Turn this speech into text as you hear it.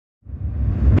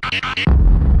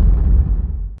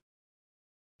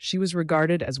she was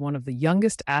regarded as one of the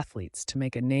youngest athletes to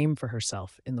make a name for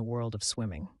herself in the world of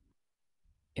swimming.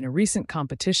 In a recent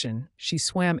competition, she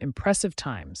swam impressive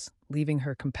times, leaving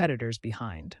her competitors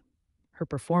behind. Her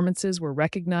performances were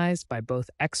recognized by both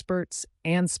experts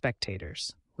and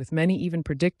spectators, with many even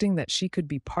predicting that she could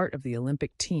be part of the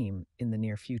Olympic team in the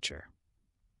near future.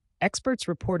 Experts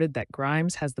reported that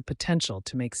Grimes has the potential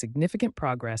to make significant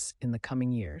progress in the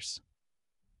coming years.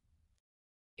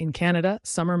 In Canada,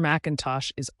 Summer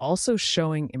McIntosh is also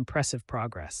showing impressive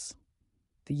progress.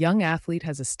 The young athlete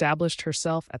has established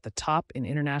herself at the top in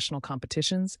international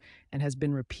competitions and has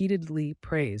been repeatedly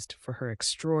praised for her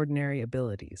extraordinary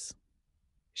abilities.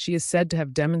 She is said to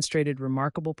have demonstrated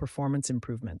remarkable performance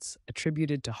improvements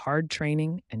attributed to hard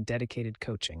training and dedicated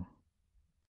coaching.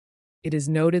 It is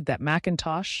noted that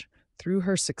McIntosh, through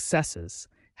her successes,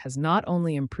 has not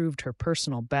only improved her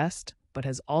personal best, but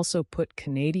has also put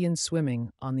Canadian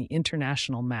swimming on the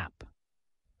international map.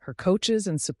 Her coaches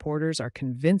and supporters are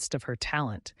convinced of her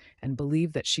talent and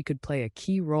believe that she could play a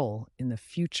key role in the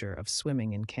future of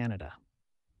swimming in Canada.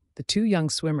 The two young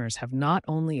swimmers have not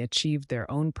only achieved their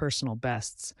own personal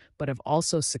bests, but have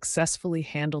also successfully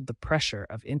handled the pressure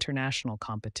of international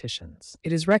competitions.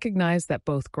 It is recognized that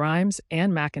both Grimes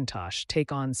and McIntosh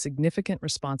take on significant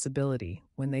responsibility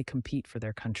when they compete for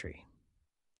their country.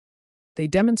 They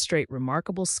demonstrate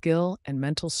remarkable skill and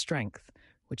mental strength,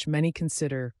 which many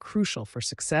consider crucial for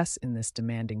success in this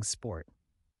demanding sport.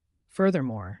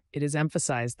 Furthermore, it is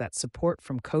emphasized that support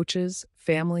from coaches,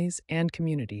 families, and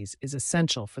communities is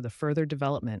essential for the further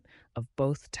development of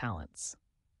both talents.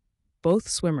 Both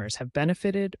swimmers have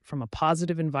benefited from a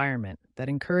positive environment that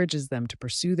encourages them to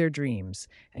pursue their dreams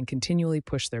and continually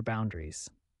push their boundaries.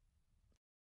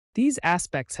 These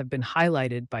aspects have been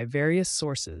highlighted by various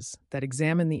sources that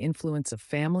examine the influence of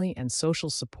family and social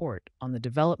support on the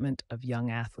development of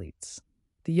young athletes.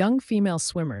 The young female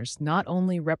swimmers not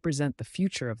only represent the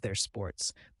future of their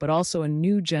sports, but also a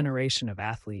new generation of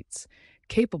athletes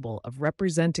capable of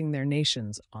representing their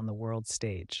nations on the world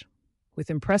stage. With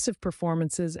impressive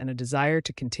performances and a desire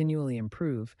to continually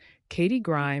improve, Katie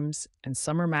Grimes and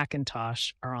Summer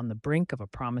McIntosh are on the brink of a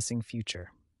promising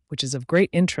future, which is of great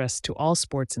interest to all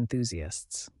sports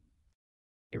enthusiasts.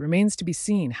 It remains to be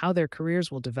seen how their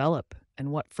careers will develop and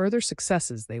what further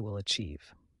successes they will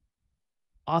achieve.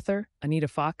 Author Anita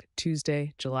Falk,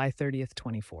 Tuesday, July 30th,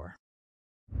 24.